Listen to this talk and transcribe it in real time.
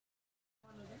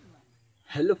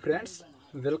Hello friends,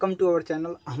 welcome to our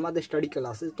channel Hammad study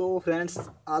classes. तो friends,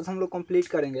 आज हम लोग कंप्लीट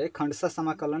करेंगे खंडशः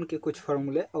समाकलन के कुछ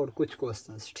फॉर्मूले और कुछ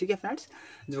क्वेश्चंस। ठीक है फ्रेंड्स,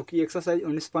 जो कि एक्सरसाइज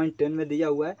 19.10 में दिया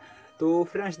हुआ है। तो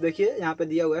फ्रेंड्स देखिए, यहाँ पे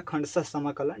दिया हुआ है खंडशः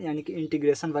समाकलन यानी कि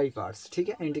इंटीग्रेशन बाई पार्ट्स। ठीक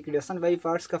है, इंटीग्रेशन बाई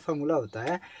पार्ट्स का फॉर्मूला होता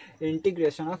है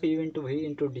integration of you into we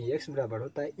into D x बराबर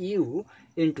होता है you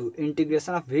into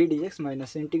integration of we D x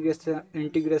minus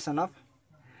integration of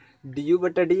D you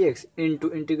बटा D x into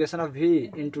integration of we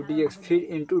into D x फिर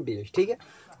into D x. ठीक है,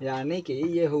 यानी कि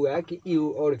ये हुआ कि यू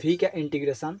और वी का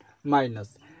integration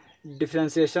minus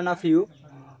differentiation of you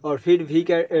और फिर वी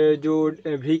का जो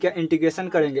वी का इंटीग्रेशन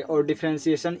करेंगे और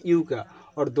डिफ्रेंसिएशन यू का,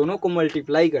 और दोनों को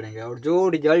मल्टीप्लाई करेंगे और जो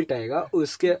रिजल्ट आएगा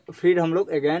उसके फिर हम लोग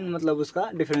अगेन मतलब उसका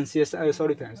डिफ्रेंसिएशन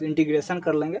फ्रेंड्स इंटीग्रेशन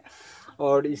कर लेंगे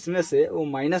और इसमें से वो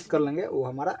माइनस कर लेंगे, वो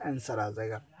हमारा आंसर आ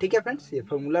जाएगा। ठीक है फ्रेंड्स, ये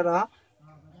फॉर्मूला रहा।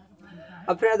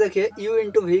 अब फिर देखिए, u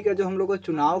इंटू वी का जो हम लोग को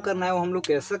चुनाव करना है वो हम लोग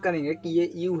कैसे करेंगे कि ये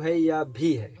u है या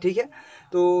v है। ठीक है,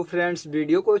 तो फ्रेंड्स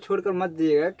वीडियो को छोड़कर मत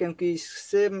दिएगा, क्योंकि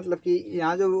इससे मतलब कि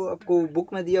यहाँ जो आपको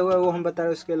बुक में दिया हुआ है वो हम बता रहे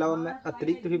हैं, उसके अलावा मैं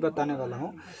अतिरिक्त भी बताने वाला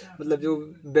हूँ। मतलब जो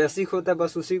बेसिक होता है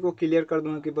बस उसी को क्लियर कर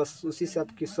दूँगा कि बस उसी से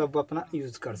आप सब अपना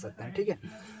यूज़ कर सकते हैं। ठीक है,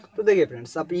 तो देखिए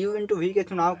फ्रेंड्स, आप u इंटू वी के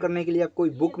चुनाव करने के लिए आपको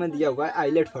बुक में दिया हुआ है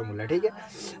आइलेट फार्मूला। ठीक है,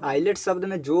 आइलेट शब्द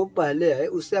में जो पहले है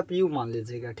उससे आप u मान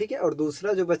लीजिएगा। ठीक है, और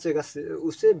दूसरा जो बचेगा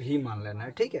उसे भी मान लेना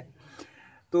है। ठीक है,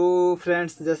 तो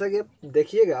फ्रेंड्स जैसा कि आप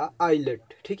देखिएगा आइलेट,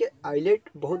 ठीक है, आइलेट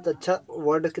बहुत अच्छा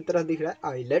वर्ड की तरह दिख रहा है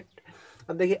आइलेट।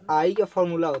 अब देखिए, आई का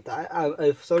फॉर्मूला होता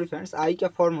है, सॉरी फ्रेंड्स, आई का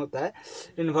फॉर्म होता है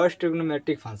इन्वर्स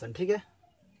ट्रिग्नोमेट्रिक फंक्शन। ठीक है,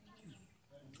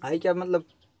 आई का मतलब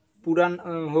पूरा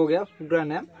हो गया पूरा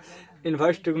नेम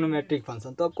इन्वर्स ट्रिग्नोमेट्रिक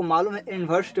फंक्शन। तो आपको मालूम है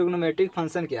इन्वर्स ट्रिग्नोमेट्रिक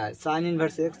फंक्शन क्या है, sign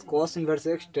inverse x, cos inverse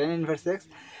x, tan inverse x.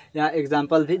 यहाँ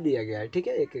एग्जांपल भी दिया गया है। ठीक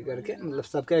है, एक एक करके मतलब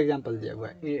सबका एग्जांपल दिया हुआ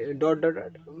है, डॉट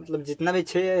डॉट मतलब जितना भी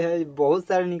 6 है बहुत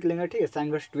सारे निकलेंगे। ठीक है, साइन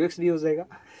इन्वर्स 2x भी हो जाएगा,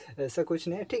 ऐसा कुछ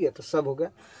नहीं है। ठीक है, तो सब हो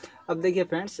गया। अब देखिए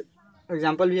फ्रेंड्स,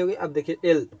 एग्जाम्पल भी हो गई। अब देखिए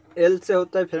एल से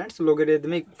होता है फ्रेंड्स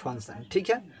लोगरिथमिक फंक्शन। ठीक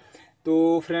है,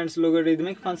 तो फ्रेंड्स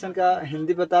लोगरिथमिक फंक्शन का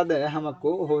हिंदी बता दें हम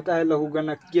आपको, होता है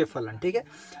लघुगणकीय फलन। ठीक है,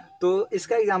 तो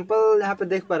इसका एग्जांपल यहाँ पे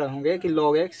देख पा रहे होंगे कि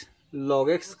log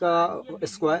x का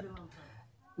स्क्वायर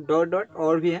डॉट डॉट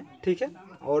और भी है। ठीक है,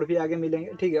 और भी आगे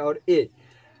मिलेंगे। ठीक है, और ए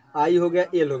आई हो गया,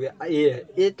 एल हो गया, ए है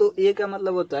ए, तो ए का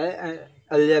मतलब होता है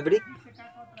अलजेब्रिक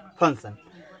फंक्शन।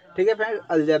 ठीक है फ्रेंड्स,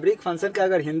 अलजेब्रिक फंक्शन का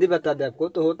अगर हिंदी बता दें आपको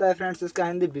तो होता है फ्रेंड्स इसका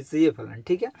हिंदी बीसीए फलन।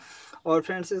 ठीक है, और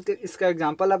फ्रेंड्स इसका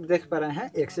एग्जांपल आप देख पा रहे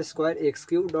हैं x square x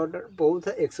cube dot dot बहुत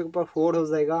है, एक्स के ऊपर 4 हो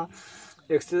जाएगा,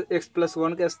 एक्स प्लस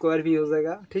 1 का स्क्वायर भी हो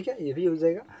जाएगा। ठीक है, ये भी हो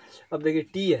जाएगा। अब देखिए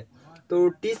टी है, तो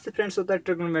टी से फ्रेंड्स होता है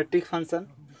ट्रिग्नोमेट्रिक फंक्शन,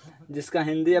 जिसका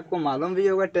हिंदी आपको मालूम भी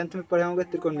होगा, 10th में पढ़े होंगे,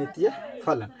 त्रिकोणमितीय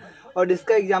फलन। और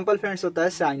इसका एग्जांपल फ्रेंड्स होता है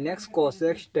sine x, cos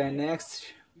x, ten x,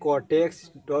 cot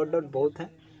x dot dot बहुत है।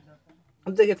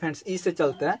 अब देखिए फ्रेंड्स, ई से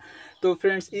चलते हैं, तो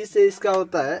फ्रेंड्स ई से इसका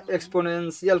होता है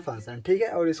एक्सपोनेंशियल फंक्शन। ठीक है,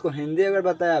 और इसको हिंदी अगर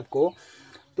बताया आपको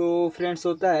तो फ्रेंड्स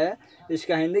होता है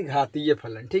इसका हिंदी घातीय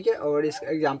फलन। ठीक है, और इसका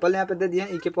एग्जांपल यहाँ पे दे दिए हैं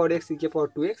e के पावर x, e के power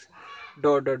 2x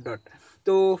dot dot dot.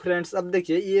 तो फ्रेंड्स अब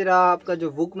देखिए, ये रहा आपका जो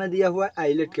बुक में दिया हुआ है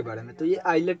आइलेट के बारे में। तो ये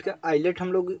आइलेट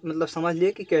हम लोग मतलब समझ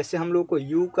लिए कि कैसे हम लोग को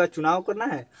u का चुनाव करना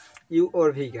है, u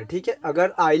और v का। ठीक है,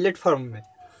 अगर आइलेट फॉर्म में,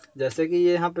 जैसे कि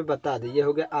ये यहाँ पे बता दें, ये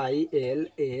हो गया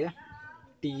ILATE।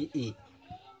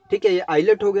 ठीक है, ये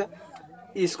आइलेट हो गया,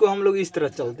 इसको हम लोग इस तरह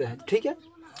चलते हैं। ठीक है,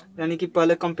 यानी कि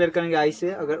पहले कंपेयर करेंगे आई से,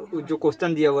 अगर जो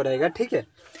क्वेश्चन दिया हुआ रहेगा। ठीक है,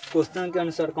 क्वेश्चन के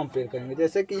अनुसार कंपेयर करेंगे।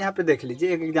 जैसे कि यहाँ पे देख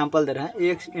लीजिए, एक एग्जांपल दे रहे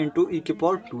हैं x इंटू ई के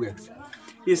पावर 2x।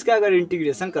 इसका अगर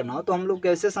इंटीग्रेशन करना हो तो हम लोग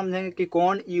कैसे समझेंगे कि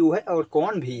कौन u है और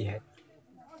कौन v है।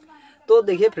 तो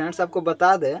देखिए फ्रेंड्स, आपको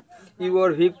बता दें u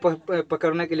और v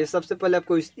पकड़ने के लिए सबसे पहले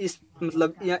आपको इस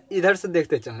मतलब इधर से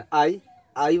देखते चलें।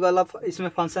 आई वाला इसमें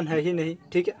फंक्शन है ही नहीं।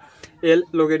 ठीक है, एल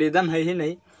लोगरिथम है ही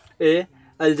नहीं, ए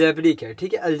अलजेब्रिक है।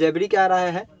 ठीक है, अलजेब्रिक आ रहा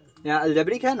है, यहाँ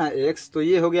अलजेब्रिक है ना एक्स, तो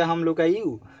ये हो गया हम लोग का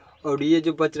यू, और ये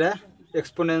जो बच रहा है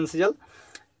एक्सपोनेंशियल,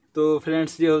 तो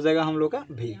फ्रेंड्स ये हो जाएगा हम लोग का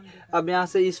भी। अब यहाँ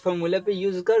से इस फॉर्मूले पे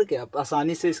यूज़ करके आप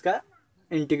आसानी से इसका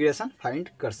इंटीग्रेशन फाइंड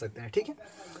कर सकते हैं। ठीक है,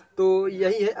 तो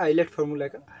यही है आइलेट फार्मूला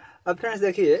का। अब फ्रेंड्स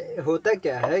देखिए, होता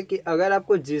क्या है कि अगर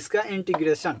आपको जिसका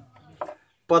इंटीग्रेशन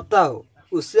पता हो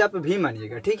उससे आप भी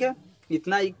मानिएगा। ठीक है,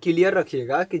 इतना क्लियर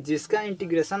रखिएगा कि जिसका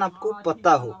इंटीग्रेशन आपको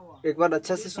पता हो, एक बार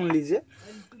अच्छा से सुन लीजिए,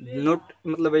 नोट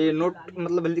मतलब ये नोट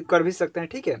मतलब कर भी सकते हैं।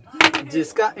 ठीक है,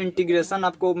 जिसका इंटीग्रेशन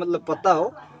आपको मतलब पता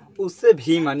हो उससे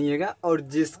भी मानिएगा, और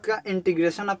जिसका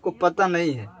इंटीग्रेशन आपको पता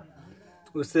नहीं है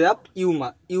उससे आप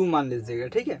यू मान लीजिएगा।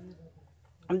 ठीक है,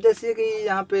 हम जैसे कि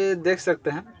यहाँ पे देख सकते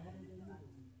हैं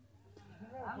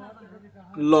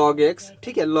log x।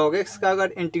 ठीक है, log x का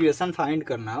अगर इंटीग्रेशन फाइंड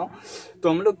करना हो तो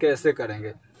हम लोग कैसे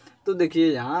करेंगे, तो देखिए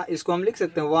यहाँ इसको हम लिख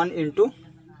सकते हैं 1 इंटू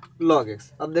लॉग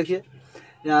एक्स। अब देखिए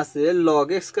यहाँ से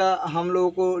लॉग एक्स का हम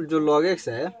लोगों को जो लॉग एक्स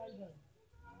है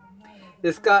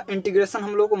इसका इंटीग्रेशन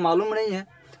हम लोग को मालूम नहीं है,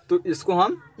 तो इसको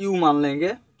हम u मान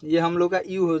लेंगे। ये हम लोग का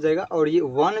u हो जाएगा। और ये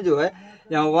 1 जो है,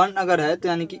 यहाँ 1 अगर है तो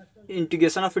यानी कि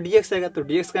इंटीग्रेशन ऑफ dx आएगा, तो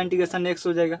dx का इंटीग्रेशन x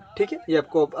हो जाएगा। ठीक है, ये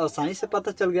आपको आसानी से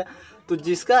पता चल गया। तो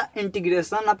जिसका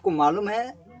इंटीग्रेशन आपको मालूम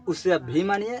है उससे आप v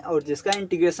मानिए, और जिसका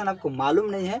इंटीग्रेशन आपको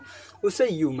मालूम नहीं है उससे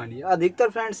u मानिए। अधिकतर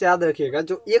फ्रेंड्स याद रखिएगा,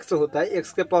 जो x होता है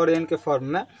x के पावर n के फॉर्म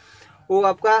में, वो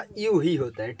आपका u ही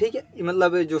होता है। ठीक है,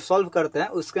 मतलब जो सॉल्व करते हैं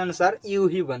उसके अनुसार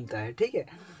u ही बनता है। ठीक है,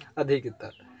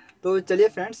 अधिकतर। तो चलिए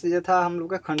फ्रेंड्स, ये था हम लोग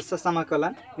का खंडसा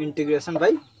समाकलन इंटीग्रेशन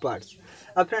बाय पार्ट्स।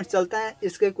 अब फ्रेंड्स चलते हैं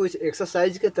इसके कुछ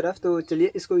एक्सरसाइज की तरफ। तो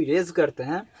चलिए इसको इरेज करते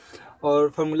हैं और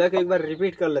फॉर्मूला को एक बार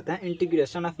रिपीट कर लेते हैं,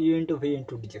 integration of u into we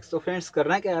into D x. तो फ्रेंड्स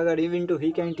करना क्या है, अगर u इंटू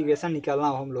वी का इंटीग्रेशन निकालना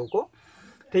हो हम लोग को,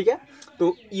 ठीक है,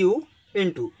 तो u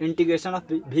into integration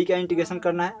of we का इंटीग्रेशन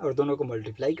करना है और दोनों को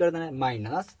मल्टीप्लाई कर देना है,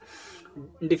 माइनस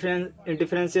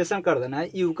डिफरेंशिएशन कर देना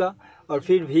है u का, और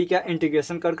फिर v का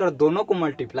इंटीग्रेशन कर दोनों को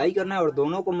मल्टीप्लाई करना है, और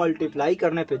दोनों को मल्टीप्लाई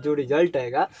करने पे जो रिजल्ट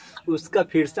आएगा उसका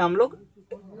फिर से हम लोग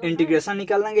इंटीग्रेशन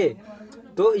निकाल लेंगे।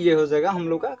 तो ये हो जाएगा हम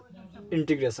लोग का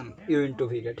इंटीग्रेशन u इंटू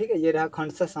वी का। ठीक है, ये रहा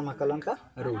खंडसा समाकलन का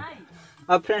रूल।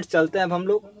 अब फ्रेंड्स चलते हैं अब हम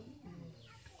लोग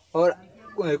और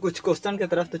कुछ क्वेश्चन की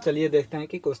तरफ। तो चलिए देखते हैं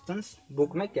कि क्वेश्चंस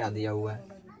बुक में क्या दिया हुआ है।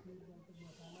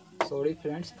 सॉरी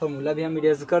फ्रेंड्स, फॉर्मूला भी हम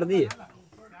इरेज कर दिए।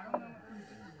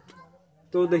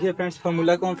 तो देखिए फ्रेंड्स,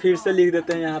 फार्मूला को हम फिर से लिख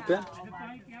देते हैं यहाँ पे।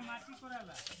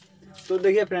 तो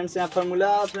देखिए फ्रेंड्स, यहाँ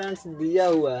फार्मूला फ्रेंड्स दिया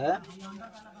हुआ है,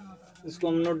 इसको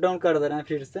हम नोट डाउन कर दे रहे हैं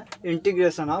फिर से।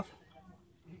 Integration of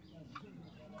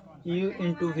u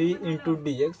into we into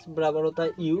D x बराबर होता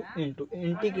है u into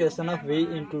integration of v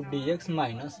into D x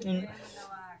minus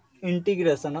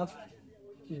integration of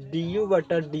D you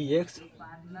बटा D x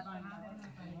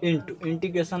into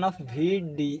integration of v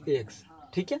D x.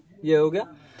 ठीक है, ये हो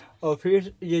गया। और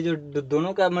फिर ये जो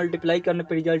दोनों का मल्टीप्लाई करने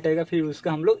पर रिजल्ट आएगा, फिर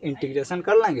उसका हम लोग इंटीग्रेशन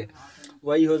कर लेंगे,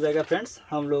 वही हो जाएगा फ्रेंड्स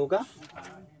हम लोगों का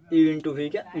u इंटू वी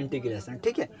का इंटीग्रेशन।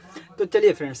 ठीक है, तो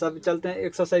चलिए फ्रेंड्स अब चलते हैं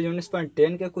एक्सरसाइज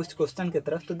 19.10 के कुछ क्वेश्चन की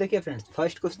तरफ। तो देखिए फ्रेंड्स,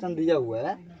 फर्स्ट क्वेश्चन दिया हुआ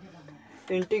है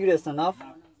इंटीग्रेशन ऑफ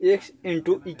x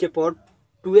इंटू ई के power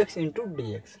 2x into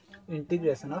D x.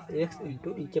 Integration of x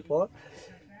into ई के power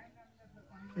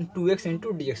 2x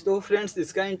into D x. तो फ्रेंड्स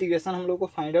इसका इंटीग्रेशन हम लोग को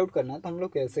फाइंड आउट करना है, तो हम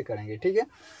लोग कैसे करेंगे। ठीक है,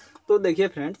 तो देखिए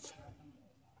फ्रेंड्स,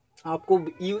 आपको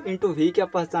u इंटू वी का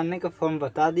पहचानने का फॉर्म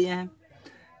बता दिए हैं।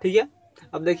 ठीक है,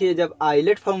 अब देखिए जब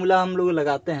आइलेट फार्मूला हम लोग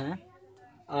लगाते हैं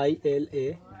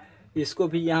ILA, इसको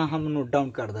भी यहाँ हम नोट डाउन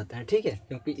कर देते हैं। ठीक है,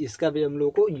 क्योंकि इसका भी हम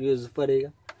लोग को यूज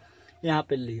पड़ेगा। यहाँ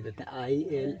पे लिख देते हैं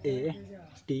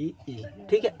ILATE।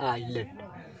 ठीक है, आइलेट।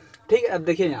 ठीक है, अब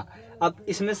देखिए यहाँ, अब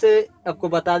इसमें से आपको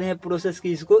बता दें प्रोसेस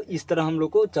की, इसको इस तरह हम लोग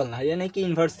को चलना है, यानी कि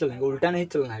इन्वर्स चलेंगे, उल्टा नहीं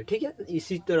चलना है। ठीक है,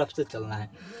 इसी तरफ से चलना है।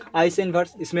 आई से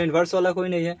इन्वर्स, इसमें इन्वर्स वाला कोई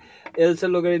नहीं है। एल से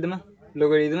लोगरिथम,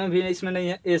 लोगरिथम भी इसमें नहीं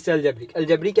है। ए से अलजेब्रिक,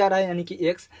 अलजेब्रिक क्या रहा है यानी कि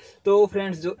एक्स। तो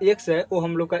फ्रेंड्स जो एक्स है वो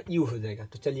हम लोग का यू हो जाएगा।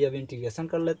 तो चलिए अब इंटीग्रेशन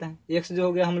कर लेते हैं। एक्स जो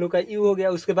हो गया हम लोग का यू हो गया,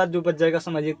 उसके बाद जो बच जाएगा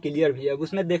समझिए क्लियर भी है, अब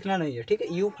उसमें देखना नहीं है। ठीक है,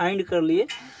 यू फाइंड कर लिए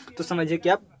तो समझिए कि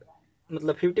आप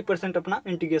मतलब 50% अपना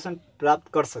इंटीग्रेशन प्राप्त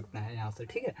कर सकते हैं यहाँ से।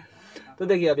 ठीक है, तो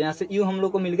देखिए अब यहाँ से u हम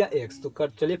लोग को मिल गया x, तो कर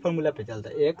चलिए फॉर्मूला पे चलता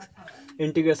है। x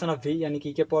इंटीग्रेशन ऑफ v यानी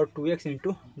कि के power 2x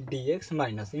into D x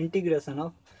minus integration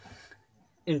of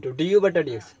into D you बटा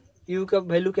डी एक्स। u का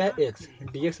वैल्यू क्या है x,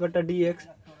 डी एक्स बटा D x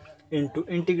into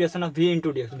integration of v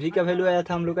into D x. v का value आया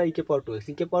था हम लोग का e के पावर 2x,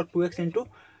 e के power 2x into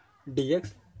D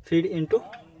x फिर इंटू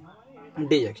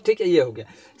डी एक्स। ठीक है, ये हो गया,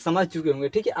 समझ चुके होंगे।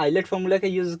 ठीक है, आइलेट फार्मूला का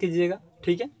यूज कीजिएगा।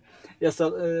 ठीक है, या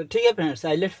सब ठीक है फ्रेंड्स,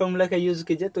 आइलेट फार्मूला का यूज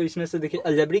कीजिए। तो इसमें से देखिए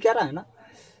अलजेब्रिक आ रहा है ना,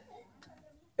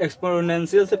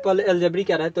 एक्सपोनेंशियल से पहले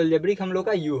अलजेब्रिक आ रहा है, तो अलजेब्रिक हम लोग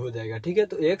का u हो जाएगा। ठीक है,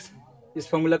 तो x इस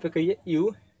फार्मूला पे कहिए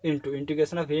u into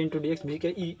integration of a into D x. भी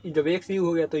के जब x u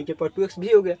हो गया तो e के पावर 2x भी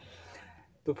हो गया,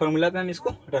 तो फार्मूला पे हम इसको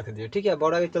रख दिए। ठीक है, अब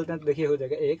और आगे चलते हैं। तो देखिए हो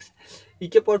जाएगा x e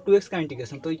के पावर 2x का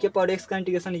इंटीग्रेशन, तो e के पावर x का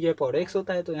इंटीग्रेशन e के पावर x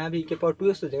होता है, तो यहाँ भी e के पावर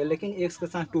 2x हो जाएगा। लेकिन x के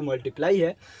साथ 2 मल्टीप्लाई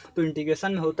है, तो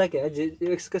इंटीग्रेशन में होता क्या है,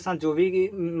 x के साथ जो भी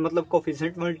मतलब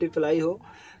कोफिशिएंट मल्टीप्लाई हो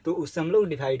तो उससे हम लोग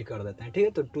डिवाइड कर देते हैं। ठीक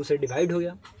है, तो 2 से डिवाइड हो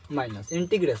गया, minus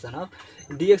integration of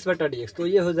D x बटा डी एक्स, तो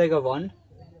ये हो जाएगा 1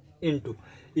 इंटू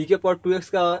ई के पावर 2x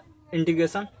का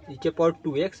इंटीग्रेशन ई के पावर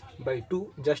 2x बाई 2,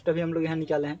 जस्ट अभी हम लोग यहाँ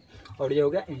निकाले हैं, और ये हो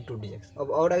गया इंटू डी एक्स।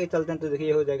 अब और आगे चलते हैं। तो देखिए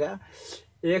ये हो जाएगा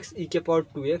x ई के power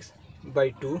 2x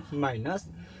by 2 minus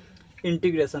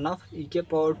integration of ई के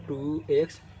power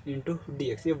 2x into D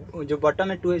x. ये जो बटन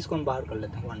में 2 है इसको हम बाहर कर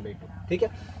लेते हैं 1/2। ठीक है,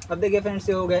 अब देखिए फ्रेंड्स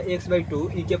ये हो गया x बाई 2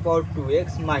 ई के पावर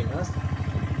 2x माइनस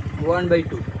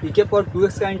 1/2 ई के पावर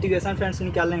 2x का इंटीग्रेशन फ्रेंड्स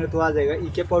निकाल लेंगे तो आ जाएगा ई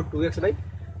के पावर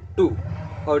 2x/2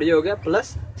 और ये हो गया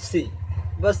प्लस सी।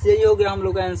 बस यही हो गया हम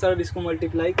लोग का आंसर। इसको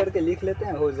मल्टीप्लाई करके लिख लेते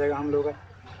हैं, हो जाएगा हम लोग का।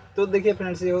 तो देखिए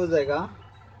फ्रेंड्स ये हो जाएगा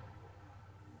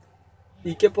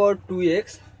ई के पावर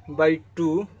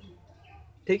 2x/2,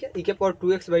 ठीक है, ई के power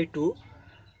 2x/2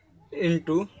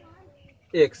 into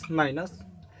x minus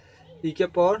ई के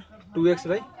पावर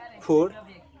 2x/4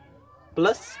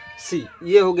 प्लस सी।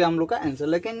 ये हो गया हम लोग का आंसर।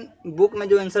 लेकिन बुक में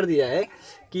जो आंसर दिया है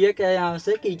कि ये क्या है यहाँ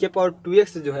से कि ई के पावर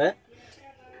 2x जो है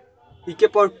ई के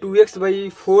पावर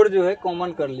 2x/4 जो है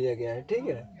कॉमन कर लिया गया है, ठीक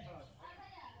है।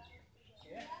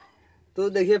 तो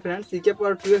देखिए फ्रेंड्स ई के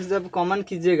पावर 2x जब कॉमन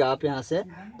कीजिएगा आप यहाँ से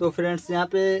तो फ्रेंड्स यहाँ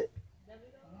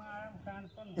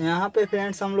पे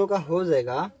फ्रेंड्स हम लोग का हो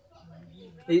जाएगा,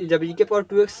 जब ई के पावर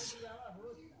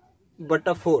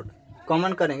 2x/4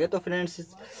 कॉमन करेंगे तो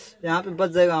फ्रेंड्स यहाँ पे बच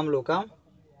जाएगा हम लोग का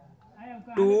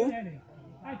 2,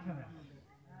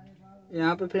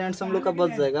 यहाँ पे फ्रेंड्स हम लोग का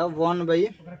बच जाएगा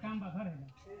 1/,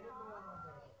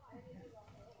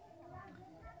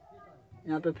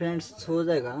 यहाँ पे फ्रेंड्स हो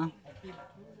जाएगा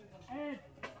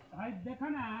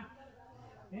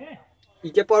ई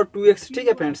के पावर 2x, ठीक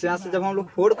है फ्रेंड्स। यहाँ से जब हम लोग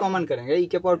 4 कॉमन करेंगे ई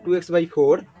के पावर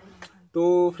 2x/4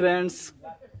 तो फ्रेंड्स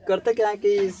करते क्या है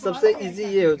कि सबसे इजी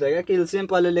ये हो जाएगा कि एलसीएम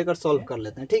पहले लेकर सॉल्व कर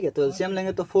लेते हैं, ठीक है। तो एलसीएम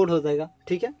लेंगे तो 4 हो जाएगा,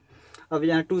 ठीक है। अब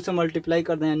यहाँ 2 से मल्टीप्लाई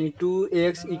कर दें यानी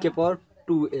 2x ई के पावर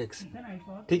 2x,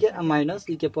 ठीक है, माइनस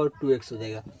ई के पावर 2x हो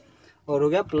जाएगा और हो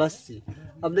गया प्लस सी।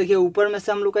 अब देखिए ऊपर में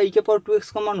से हम लोग का ई के पावर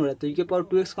 2x कॉमन हो रहा है तो ई के पावर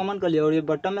 2x कॉमन कर लिया और ये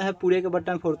बटन में है, पूरे के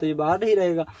बटन 4 तो ये बाहर ही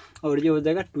रहेगा और ये हो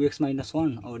जाएगा 2x -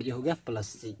 1 और ये हो गया प्लस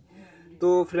सी।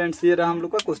 तो फ्रेंड्स ये रहा हम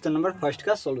लोग का क्वेश्चन नंबर फर्स्ट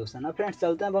का सॉल्यूशन है। फ्रेंड्स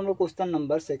चलते हैं अब हम लोग क्वेश्चन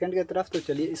नंबर सेकंड की तरफ। तो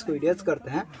चलिए इसको इरेज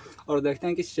करते हैं और देखते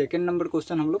हैं कि सेकंड नंबर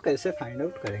क्वेश्चन हम लोग कैसे फाइंड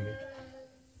आउट करेंगे।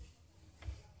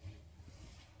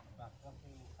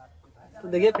 तो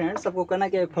देखिए फ्रेंड्स सबको करना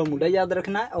क्या है, फॉर्मूला याद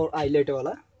रखना है और आइलेट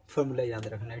वाला फॉर्मूला याद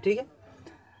रखना है, ठीक है।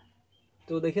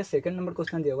 तो देखिए सेकंड नंबर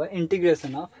क्वेश्चन दिया हुआ है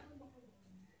integration of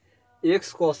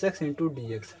x cos x into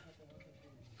dx,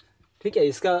 ठीक है।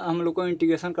 इसका हम लोग को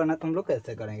इंटीग्रेशन करना है तो हम लोग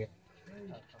कैसे करेंगे।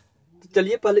 तो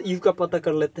चलिए पहले u का पता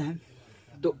कर लेते हैं।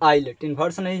 तो आइलेट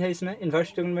इन्वर्स नहीं है, इसमें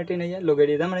इन्वर्स ट्रिग्नोमेट्री नहीं है,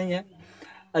 लोगरिथम नहीं है,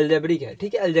 अलजेब्रिक है,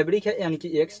 ठीक है। अलजेब्रिक है यानी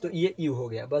कि x, तो ये u हो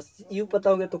गया। बस u पता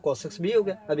हो गया तो cos x भी हो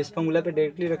गया। अब इस फॉर्मूला पे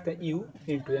डायरेक्टली रखते हैं u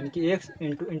इंटू यानी कि x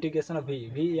into integration of v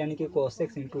यानी कि cos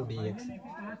x into dx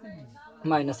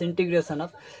minus integration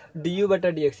of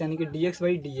du/dx यानी कि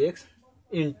dx/dx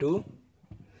into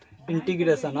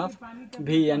integration of v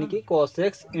यानी कि cos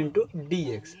x इंटू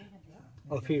dx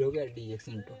और फिर हो गया dx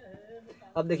इंटू,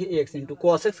 अब देखिए x इंटू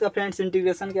cos x का फ्रेंड्स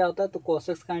इंटीग्रेशन क्या होता है, तो cos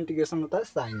x का इंटीग्रेशन होता है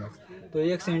sin x, तो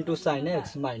x into sin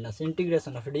x minus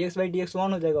integration of dx/dx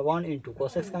 1 हो जाएगा, 1 इंटू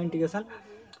cos x का इंटीग्रेशन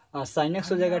sin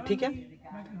x हो जाएगा, ठीक है।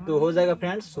 तो हो जाएगा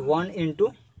फ्रेंड्स 1 इंटू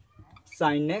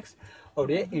sin x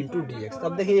और ये इंटू dx।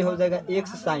 अब देखिए ये हो जाएगा x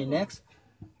sin x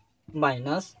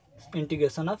minus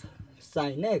integration of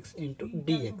sin x into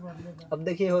dx। अब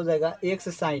देखिए हो जाएगा x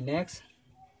sin x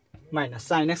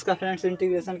minus sin x का फ्रेंड्स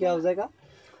इंटीग्रेशन क्या हो जाएगा,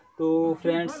 तो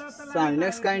फ्रेंड्स sin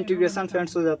x का इंटीग्रेशन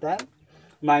फ्रेंड्स हो जाता है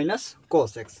माइनस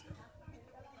cos x,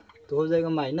 तो हो जाएगा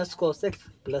माइनस cos x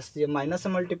प्लस ये माइनस से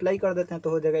मल्टीप्लाई कर देते हैं तो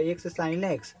हो जाएगा x sin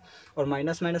x और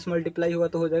माइनस माइनस मल्टीप्लाई हुआ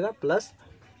तो हो जाएगा प्लस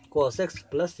cos x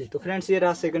प्लस सी। तो फ्रेंड्स ये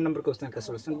रहा सेकंड नंबर क्वेश्चन का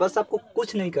सॉल्यूशन। बस आपको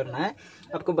कुछ नहीं करना है,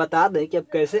 आपको बता दें कि अब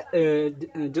कैसे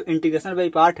जो इंटीग्रेशन बाई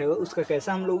पार्ट है उसका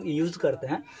कैसे हम लोग यूज़ करते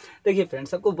हैं। देखिए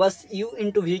फ्रेंड्स आपको बस u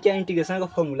इंटू वी का इंटीग्रेशन का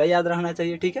फॉर्मूला याद रहना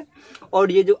चाहिए, ठीक है।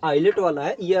 और ये जो आइलेट वाला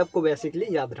है ये आपको बेसिकली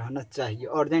याद रहना चाहिए,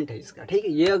 अर्जेंट है इसका, ठीक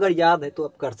है। ये अगर याद है तो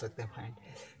आप कर सकते हैं फाइंड,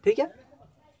 ठीक है।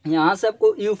 यहाँ से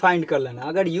आपको u फाइंड कर लेना,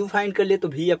 अगर u फाइंड कर लिए तो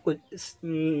v आपको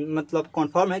मतलब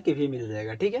कन्फर्म है कि v मिल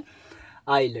जाएगा, ठीक है।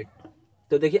 आइलेट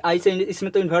तो देखिए आई से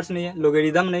इसमें तो इन्वर्स नहीं है,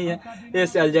 लोगरिथम नहीं है,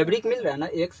 ऐसे अलजेब्रिक मिल रहा है ना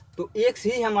x, तो x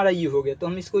ही हमारा u हो गया। तो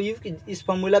हम इसको u की इस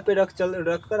फॉर्मूला पे रख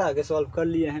कर आगे सॉल्व कर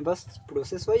लिए हैं, बस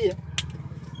प्रोसेस वही है।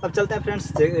 अब चलते हैं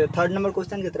फ्रेंड्स थर्ड नंबर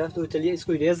क्वेश्चन की तरफ। तो चलिए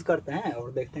इसको इरेज करते हैं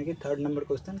और देखते हैं कि थर्ड नंबर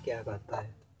क्वेश्चन क्या कहता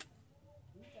है।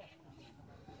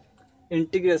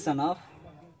 Integration of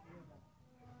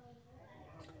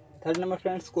third number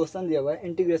friends question दिया हुआ है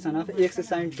integration of x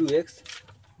sin 2x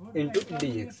into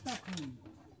dx,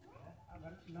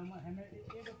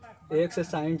 x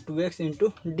sin 2x into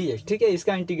dx, ठीक है।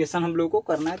 इसका इंटीग्रेशन हम लोग को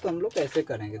करना है तो हम लोग कैसे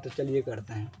करेंगे, तो चलिए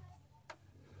करते हैं।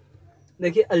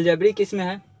 देखिए अलजेब्रिक इसमें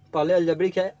है, पहले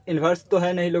अलजेब्रिक है, इन्वर्स तो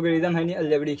है नहीं, लोगरिथम है नहीं,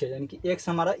 अलजेब्रिक है यानी कि x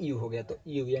हमारा u हो गया, तो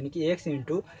u यानी कि x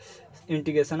into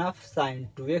integration of sin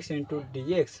 2x into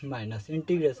dx minus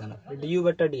integration of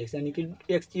du/dx यानी कि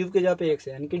x u के जगह पे x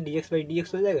है यानी कि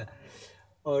dx/dx हो जाएगा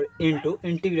और इंटू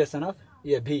इंटीग्रेशन ऑफ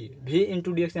ये v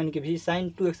इंटू dx यानी कि v sin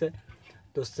 2x है,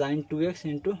 तो sign 2x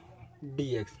into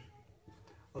D x,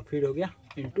 और फिर हो गया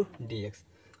इंटू डी एक्स।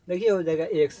 देखिए हो जाएगा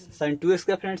एक्स साइन 2x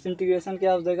का फ्रेंड्स इंटीग्रेशन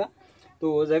क्या हो जाएगा,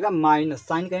 तो हो जाएगा माइनस,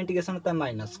 साइन का इंटीग्रेशन होता है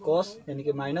माइनस कॉस, यानी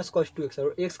कि माइनस कॉस 2x,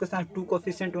 और एक्स के साथ 2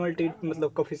 कोफिशिएंट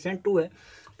मतलब कोफिशिएंट 2 है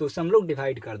तो उसे हम लोग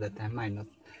डिवाइड कर देते हैं, minus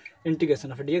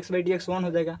integration of D x by D x 1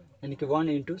 हो जाएगा, यानी कि 1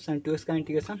 इंटू साइन 2x का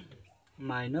integration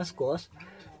minus cos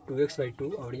 2x by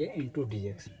 2 और ये इंटू डी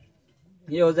एक्स।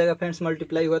 ये हो जाएगा फ्रेंड्स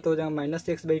मल्टीप्लाई हुआ तो हो जाएगा minus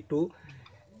x by 2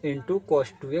 into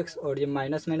cos 2x, और ये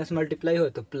माइनस माइनस मल्टीप्लाई हो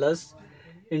तो plus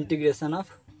integration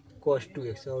of cos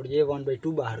 2x, और ये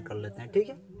 1/2 बाहर कर लेते हैं, ठीक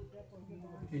है,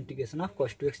 integration of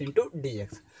cos 2x into D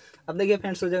x. अब देखिए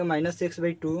फ्रेंड्स हो जाएगा minus x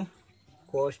by 2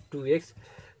 cos 2x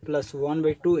plus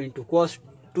 1/2 into cos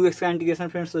 2x का इंटीग्रेशन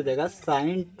फ्रेंड्स हो जाएगा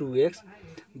साइन 2x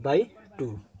बाई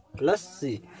 2 प्लस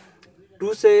सी,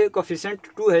 2 से कोफिशिएंट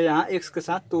 2 है यहाँ x के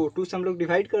साथ, तो 2 से हम लोग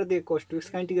डिवाइड कर दिए, कॉस 2x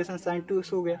का इंटीग्रेशन साइन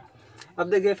 2x हो गया। अब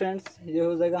देखिए फ्रेंड्स ये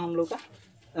हो जाएगा हम लोग का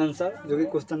आंसर, जो कि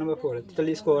क्वेश्चन नंबर 4 है। तो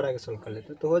चलिए इसको और आगे सोल्व कर लेते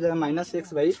हैं। तो हो जाएगा minus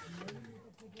x by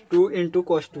 2 into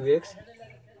cos 2x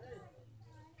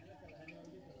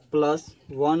plus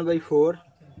 1/4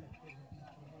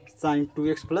 sign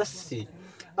 2x plus सी।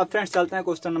 अब फ्रेंड्स चलते हैं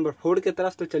क्वेश्चन नंबर 4 की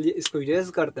तरफ। तो चलिए इसको इरेज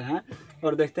करते हैं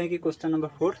और देखते हैं कि क्वेश्चन नंबर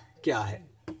 4 क्या है।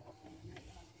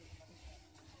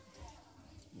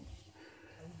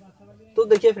 तो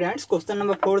देखिए फ्रेंड्स क्वेश्चन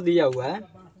नंबर 4 दिया हुआ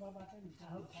है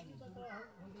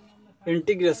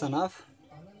integration of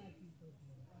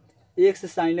x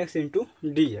sine x into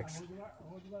D x,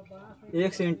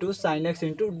 x into sine x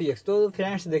into D x. तो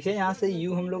फ्रेंड्स देखिए यहाँ से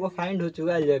यू हम लोग को फाइंड हो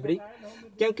चुका है अलजेब्रिक,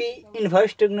 क्योंकि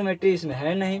इन्वर्स ट्रिग्नोमेट्री इसमें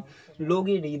है नहीं,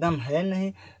 लोगरिथम है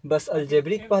नहीं, बस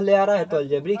अलजेब्रिक पहले आ रहा है। तो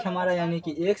अलजेब्रिक हमारा यानी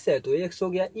कि एक्स है तो एक्स हो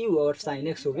गया यू और साइन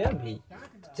एक्स हो गया भी।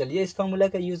 चलिए इस फॉर्मूला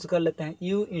का यूज कर लेते हैं,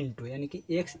 यू इंटू यानी कि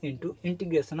x into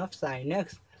integration of sine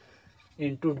x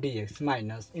into D x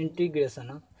minus integration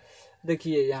of,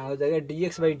 देखिए यहाँ हो जाएगा D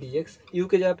x by D x, you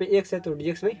के जगह पे एक्स है तो D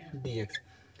x by D x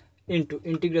into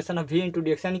integration of we into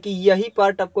D x, यानी कि यही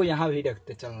पार्ट आपको यहाँ भी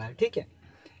रखते चलना है, ठीक है,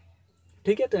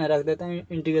 ठीक है। तो यहाँ रख देते हैं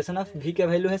इंटीग्रेशन ऑफ वी का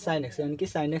वैल्यू है साइन एक्स, यानी कि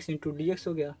sine x into D x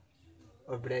हो गया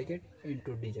और ब्रैकेट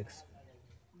इंटू डी एक्स।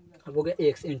 अब हो गया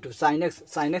x into sine x,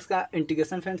 sine x का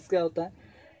इंटीग्रेशन फ्रेंड्स क्या होता है,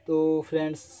 तो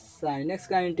फ्रेंड्स साइन एक्स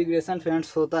का इंटीग्रेशन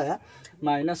फ्रेंड्स होता है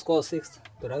माइनस कॉस एक्स,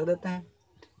 तो रख देते हैं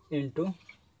into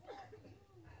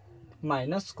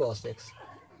minus cos x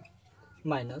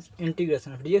minus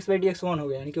integration of D x by D x 1 हो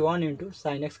गया, यानी कि 1 इंटू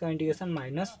साइन एक्स का इंटीग्रेशन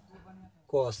माइनस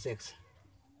कॉस एक्स,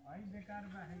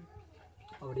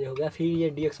 और ये हो गया फिर ये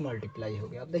डी एक्स मल्टीप्लाई हो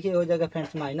गया। अब देखिए हो जाएगा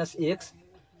friends minus x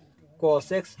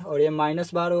cos x, और ये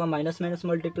माइनस बार होगा, माइनस माइनस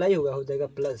मल्टीप्लाई होगा, हो जाएगा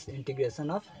plus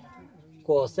integration of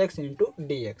cos x into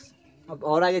D x. अब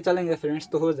और आगे चलेंगे फ्रेंड्स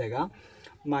तो हो जाएगा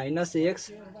माइनस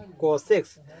एक्स कॉस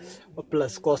एक्स और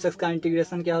प्लस कॉस एक्स का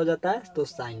इंटीग्रेशन क्या हो जाता है, तो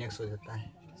साइन एक्स हो जाता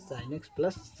है, साइन एक्स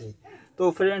प्लस सी। तो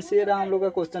फ्रेंड्स ये रहा हम लोग का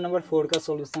क्वेश्चन नंबर 4 का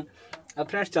सॉल्यूशन। अब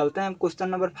फ्रेंड्स चलते हैं हम क्वेश्चन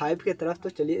नंबर 5 की तरफ। तो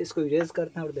चलिए इसको इरेज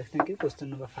करते हैं और देखते हैं कि क्वेश्चन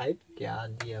नंबर 5 क्या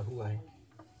दिया हुआ है।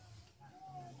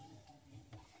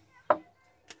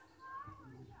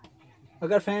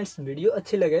 अगर फ्रेंड्स वीडियो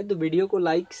अच्छी लगे तो वीडियो को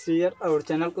लाइक शेयर और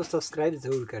चैनल को सब्सक्राइब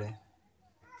जरूर करें,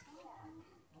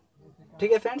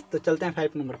 ठीक है फ्रेंड्स। तो चलते हैं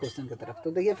 5 नंबर क्वेश्चन की तरफ।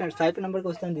 तो देखिए फ्रेंड्स 5 नंबर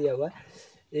क्वेश्चन दिया हुआ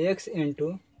है x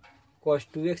into cos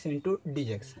 2x into D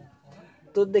x.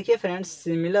 तो देखिए फ्रेंड्स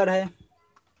सिमिलर है,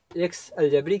 एक्स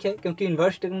अलजेब्रिक है क्योंकि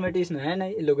इन्वर्स ट्रिग्नोमेट्री इसमें है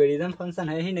नहीं, लोगरिथम फंक्शन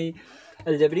है ही नहीं,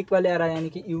 अलजेब्रिक वाले आ रहा है यानी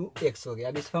कि यू एक्स हो गया।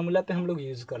 अब इस फॉर्मूला पे हम लोग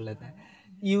यूज़ कर लेते हैं,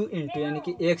 यू इंटू यानी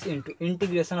कि एक्स इंटू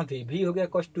इंटीग्रेशन ऑफ भी हो गया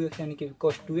कॉस 2x यानी कि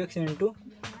cos 2x into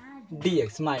D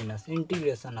x minus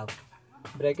integration of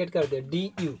bracket कर दिया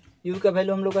डी यू, यू का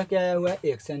वैल्यू हम लोग का क्या आया हुआ है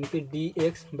एक्स, यानी कि D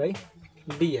x by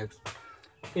D x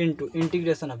into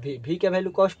integration of भी का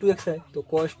वैल्यू कॉस 2x है तो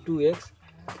cos 2x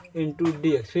into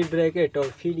D x, फिर ब्रैकेट और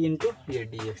फिर इंटू ये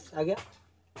डी एक्स आ गया।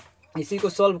 इसी को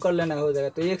सॉल्व कर लेना हो जाएगा।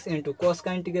 तो एक्स इंटू कॉस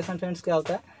का इंटीग्रेशन फ्रेंड्स क्या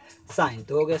होता है साइन,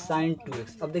 तो हो गया साइन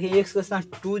 2x। अब देखिए एक्स के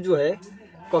साथ 2 जो है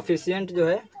कोफिशिएंट जो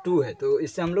है 2 है तो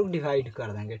इससे हम लोग डिवाइड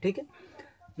कर देंगे, ठीक है,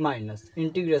 minus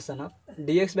integration of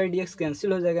D x by D x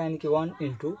cancel हो जाएगा, यानी कि 1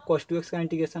 इंटू कॉस 2x का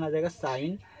इंटीग्रेशन आ जाएगा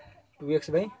साइन 2x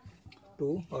बाई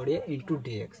 2 और ये इंटू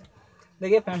डी एक्स।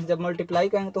 देखिए फ्रेंड्स जब मल्टीप्लाई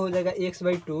करेंगे तो हो जाएगा x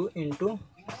by 2 into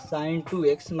sine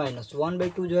 2x minus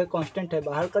 1/2 जो है कांस्टेंट है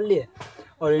बाहर कर लिए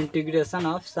और integration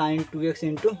of sine 2x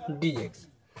into D x.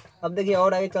 अब देखिए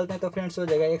और आगे चलते हैं तो फ्रेंड्स हो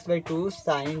जाएगा x by 2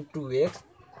 sign 2x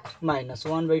minus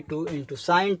 1/2 into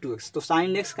sine 2x। तो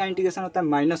साइन x का इंटीग्रेशन होता है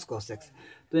माइनस कॉस x,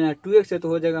 तो यहाँ 2x है तो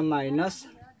हो जाएगा माइनस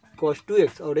कॉस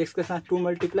 2x और x के साथ 2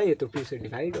 मल्टीप्लाई है तो 2 से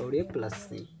डिवाइड और ये प्लस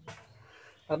सी।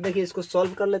 अब देखिए इसको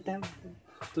सॉल्व कर लेते हैं।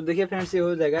 तो देखिए फ्रेंड्स ये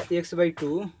हो जाएगा x बाई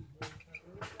 2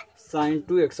 साइन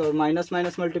 2x और माइनस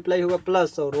माइनस मल्टीप्लाई होगा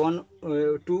प्लस और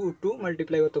 2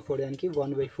 मल्टीप्लाई होगा तो 4 यानी कि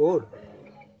 1/4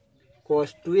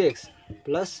 cos 2x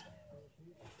प्लस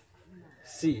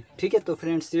c। ठीक है, तो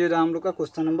फ्रेंड्स ये रहा हम लोग का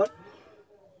क्वेश्चन नंबर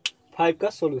 5 का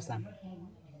सॉल्यूशन।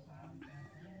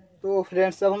 तो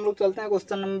फ्रेंड्स अब हम लोग चलते हैं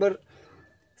क्वेश्चन नंबर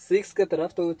 6 के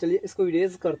तरफ। तो चलिए इसको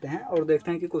इरेज करते हैं और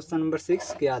देखते हैं कि क्वेश्चन नंबर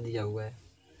 6 क्या दिया हुआ है।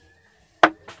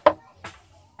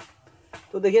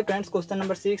 तो देखिए फ्रेंड्स, क्वेश्चन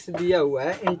नंबर 6 दिया हुआ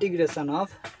है integration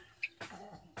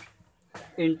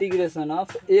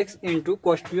of x into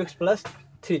cos 2x plus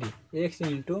 3, x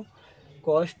into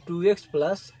cos 2x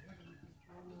plus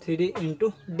 3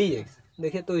 into dx।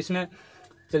 देखिए तो इसमें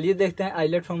चलिए देखते हैं,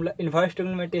 आइलेट फॉर्मूला, इनवर्स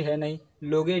ट्रिग्नोमेट्री है नहीं,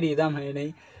 लोगेरिथम है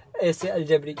नहीं, ऐसे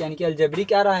अलजेब्रिक यानी कि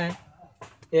अलजेब्रिक आ रहा है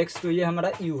x, तो ये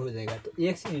हमारा u हो जाएगा। तो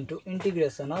x into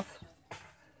integration of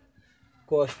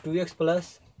cos 2x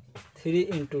plus 3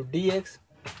 into dx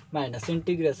minus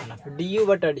integration of du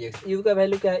बटा dx, u का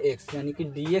वैल्यू क्या है x, यानी कि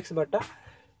dx बटा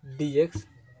dx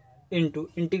into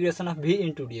integration of v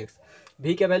into dx।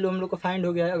 v का वैल्यू हम लोग को फाइंड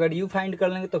हो गया है, अगर u फाइंड कर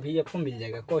लेंगे तो v आपको मिल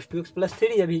जाएगा। cos 2x प्लस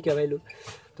 3 है v का वैल्यू,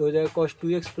 तो हो जाएगा cos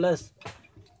 2x प्लस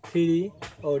 3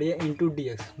 और ये इंटू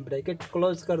dx, ब्रैकेट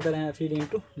क्लोज कर दे रहे हैं, फिर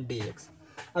इंटू dx।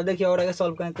 अब देखिए और अगर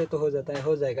सॉल्व करें तो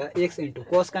हो जाएगा x इंटू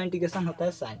कॉस का इंटीग्रेशन होता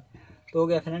है साइन, तो हो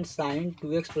गया फ्रेंड्स साइन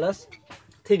 2x प्लस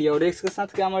 3 और x के साथ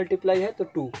क्या मल्टीप्लाई है तो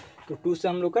 2, तो 2 से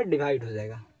हम लोग का डिवाइड हो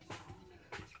जाएगा,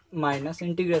 minus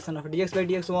integration of dx by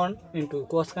dx 1 into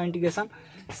cos का इंटीग्रेशन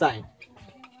साइन,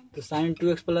 तो साइन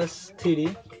 2x प्लस 3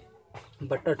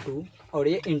 बटा 2 और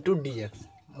ये इंटू dx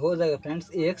हो जाएगा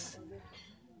friends x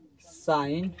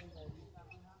sign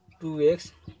 2x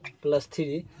plus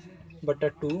 3 बटा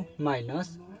 2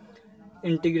 माइनस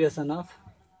इंटीग्रेशन ऑफ,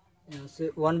 यहाँ से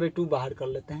 1/2 बाहर कर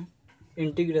लेते हैं,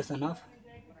 integration of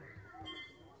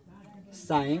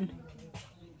sine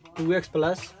 2x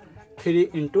plus 3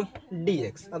 into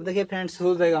dx। अब देखिए फ्रेंड्स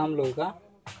हो जाएगा हम लोगों का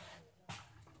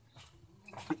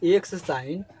x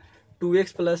sign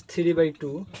 2x plus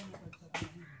 3/2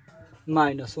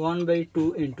 minus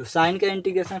 1/2 into sine का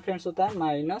इंटीग्रेशन फ्रेंड्स होता है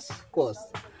माइनस कॉस,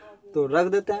 तो रख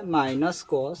देते हैं माइनस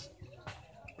कॉस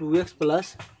 2x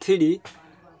प्लस 3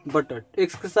 बटा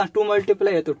x के साथ 2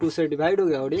 मल्टीप्लाई है तो 2 से डिवाइड हो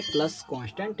गया और ये प्लस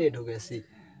कांस्टेंट ऐड हो गया c,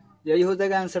 यही हो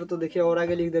जाएगा आंसर। तो देखिए और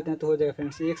आगे लिख देते हैं, तो हो जाएगा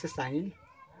friends x sign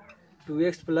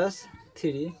 2x plus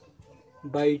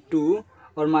 3/2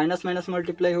 और माइनस माइनस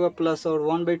मल्टीप्लाई होगा प्लस और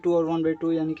 1/2 और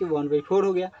 1/2 यानी कि 1/4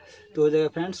 हो गया, तो हो जाएगा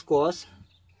friends cos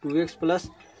 2x plus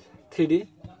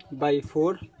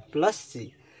 3/4 plus c।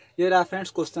 ये रहा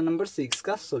फ्रेंड्स क्वेश्चन नंबर 6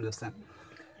 का सॉल्यूशन।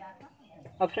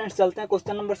 अब फ्रेंड्स चलते हैं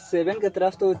क्वेश्चन नंबर 7 की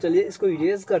तरफ। तो चलिए इसको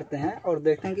इरेज करते हैं और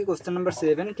देखते हैं कि क्वेश्चन नंबर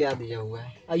 7 क्या दिया हुआ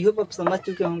है। आई होप आप समझ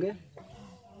चुके होंगे।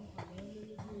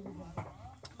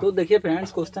 तो देखिए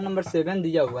फ्रेंड्स क्वेश्चन नंबर 7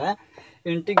 दिया हुआ है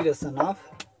integration of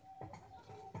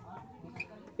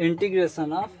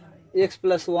x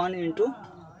plus 1 into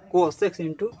cos x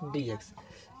into dx,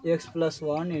 x plus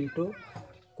 1 into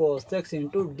cos x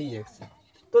into dx।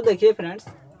 तो देखिए फ्रेंड्स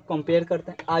कंपेयर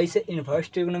करते हैं, आई से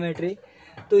इनवर्स ट्रिग्नोमेट्री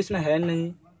तो इसमें है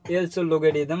नहीं, एल से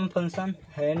लोगेरिथम फंक्शन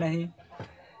है नहीं,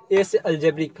 ए से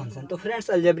अलजेब्रिक फंक्शन। तो friends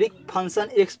algebraic function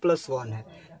x plus 1 है,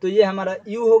 तो ये हमारा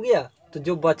u हो गया, तो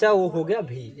जो बचा वो हो गया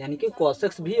v, यानी कि cos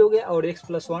x भी हो गया और x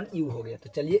प्लस 1 u हो गया। तो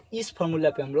चलिए इस फॉर्मूला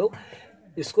पे हम लोग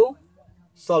इसको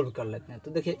सॉल्व कर लेते हैं।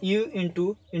 तो देखिए u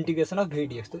into integration of v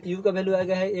dx, तो u का वैल्यू आ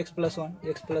गया है x plus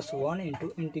 1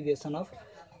 into integration of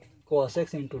cos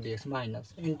x into dx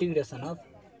minus integration of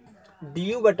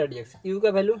du बटा dx, u का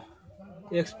वैल्यू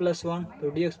x प्लस 1 तो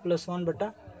dx प्लस 1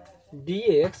 बटा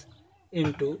dx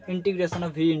into integration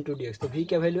of v into dx, तो v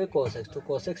का वैल्यू है cos x, तो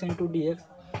cos x into dx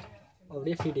और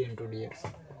ये फिर इंटू dx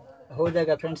हो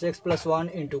जाएगा friends x plus 1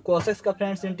 into cos x का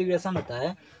फ्रेंड्स इंटीग्रेशन होता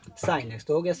है sin x,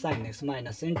 तो हो गया sin x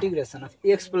minus integration of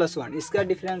x plus 1। इसका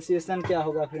डिफरेंशिएशन क्या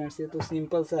होगा फ्रेंड्स, ये तो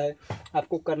सिंपल सा है,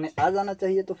 आपको करने आ जाना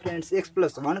चाहिए। तो फ्रेंड्स x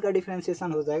प्लस 1 का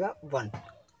डिफरेंशिएशन हो जाएगा 1,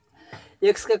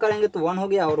 x का करेंगे तो 1 हो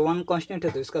गया और 1 कांस्टेंट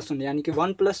है तो इसका 0 यानी कि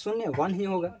 1 प्लस 0 1 ही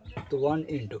होगा, तो 1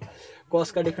 इंटू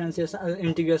cos का डिफरेंशिएशन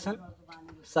इंटीग्रेशन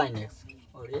sin x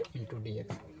और ये इंटू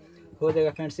dx हो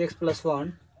जाएगा friends x plus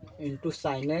 1 into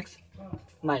sine x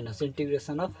minus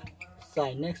integration of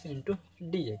sine x into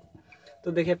dx।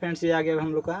 तो देखिए फ्रेंड्स ये आ गया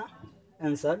हम लोग का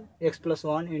answer x plus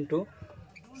 1 into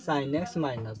sine x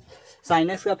minus sine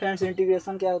x का फ्रेंड्स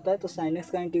इंटीग्रेशन क्या होता है, तो साइन एक्स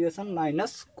का इंटीग्रेशन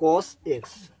माइनस कॉस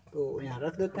एक्स, तो यहाँ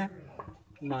रख देते हैं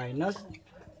माइनस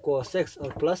कॉस एक्स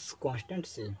और प्लस कांस्टेंट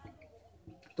c।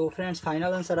 तो फ्रेंड्स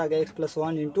फाइनल आंसर आ गया x plus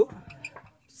 1 into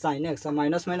sine x,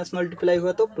 minus minus multiply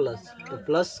हुआ तो प्लस, तो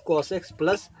plus cos x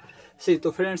plus c।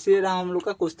 तो फ्रेंड्स ये रहा हम लोग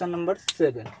का क्वेश्चन नंबर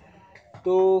 7।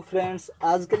 तो फ्रेंड्स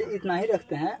आज के लिए इतना ही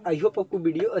रखते हैं। आई होप आपको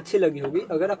वीडियो अच्छी लगी होगी।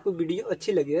 अगर आपको वीडियो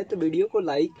अच्छी लगी है तो वीडियो को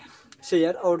लाइक,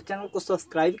 शेयर और चैनल को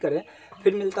सब्सक्राइब करें।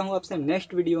 फिर मिलता हूँ आपसे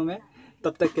नेक्स्ट वीडियो में,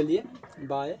 तब तक के लिए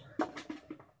बाय।